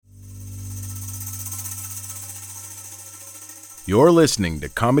You're listening to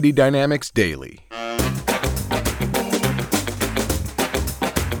Comedy Dynamics Daily.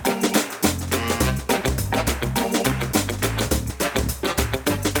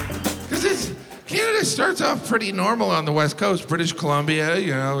 Canada starts off pretty normal on the West Coast. British Columbia,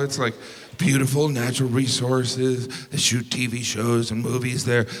 it's like beautiful natural resources. They shoot TV shows and movies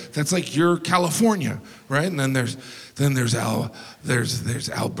there. That's like your California, right? And then there's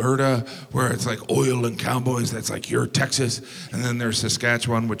Alberta, where it's like oil and cowboys. That's like your Texas. And then there's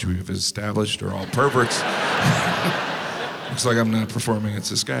Saskatchewan, which we've established are all perverts. Looks like I'm not performing in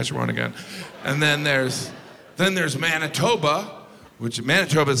Saskatchewan again. And then there's Manitoba, which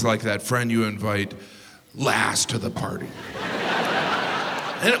Manitoba is like that friend you invite last to the party.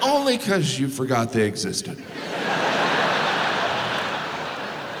 And only because you forgot they existed.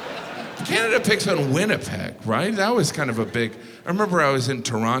 Canada picks on Winnipeg, right? That was kind of a big... I remember I was in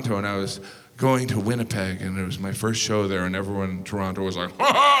Toronto and I was going to Winnipeg and it was my first show there and everyone in Toronto was like,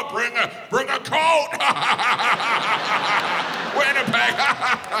 bring a coat! Winnipeg!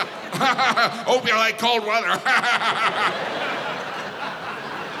 Hope you like cold weather!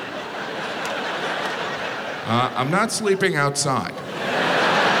 I'm not sleeping outside.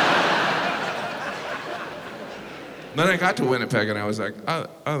 Then I got to Winnipeg and I was like,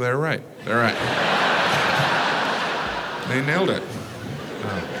 oh, they're right. They're right. They nailed it.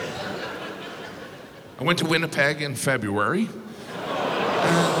 I went to Winnipeg in February.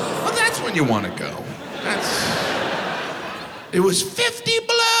 Well, that's when you want to go. It was 50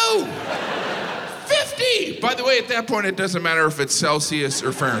 below. 50! By the way, at that point, it doesn't matter if it's Celsius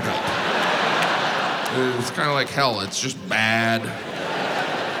or Fahrenheit. It's kind of like hell. It's just bad.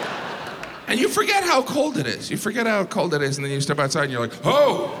 And you forget how cold it is. You forget how cold it is, and then you step outside and you're like,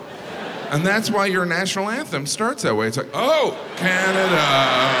 oh! And that's why your national anthem starts that way. It's like, oh, Canada.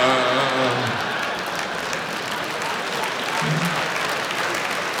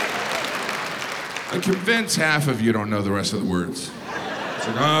 I convince half of you don't know the rest of the words. It's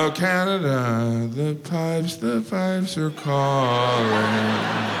like, oh, Canada, the pipes are calling.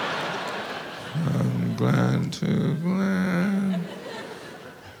 I'm glad to glad.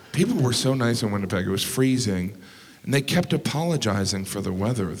 People were so nice in Winnipeg. It was freezing. And they kept apologizing for the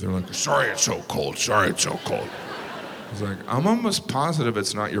weather. They're like, sorry it's so cold. Sorry it's so cold. I was like, I'm almost positive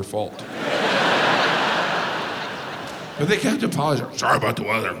it's not your fault. But they kept apologizing. Sorry about the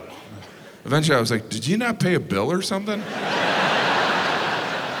weather. Eventually I was like, did you not pay a bill or something?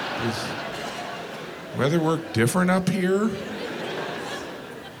 Does weather work different up here?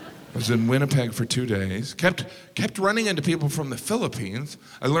 I was in Winnipeg for 2 days. Kept running into people from the Philippines.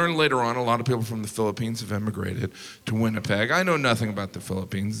 I learned later on a lot of people from the Philippines have emigrated to Winnipeg. I know nothing about the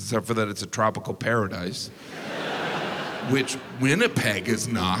Philippines except for that it's a tropical paradise, which Winnipeg is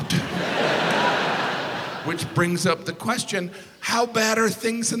not. Which brings up the question, how bad are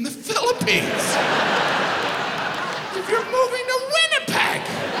things in the Philippines? If you're moving to Winnipeg,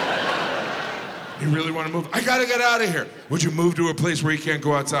 you really want to move? I gotta get out of here. Would you move to a place where you can't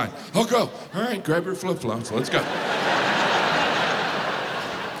go outside? I'll go. All right, grab your flip-flops. Let's go.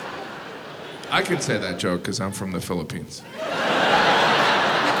 I can say that joke because I'm from the Philippines.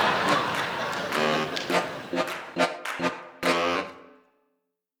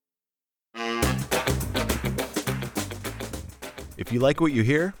 If you like what you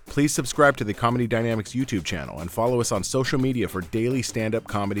hear, please subscribe to the Comedy Dynamics YouTube channel and follow us on social media for daily stand-up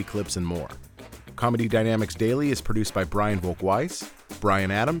comedy clips and more. Comedy Dynamics Daily is produced by Brian Volk-Weiss, Brian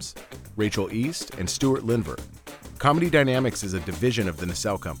Adams, Rachel East, and Stuart Linver. Comedy Dynamics is a division of the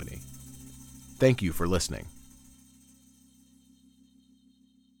Nacelle Company. Thank you for listening.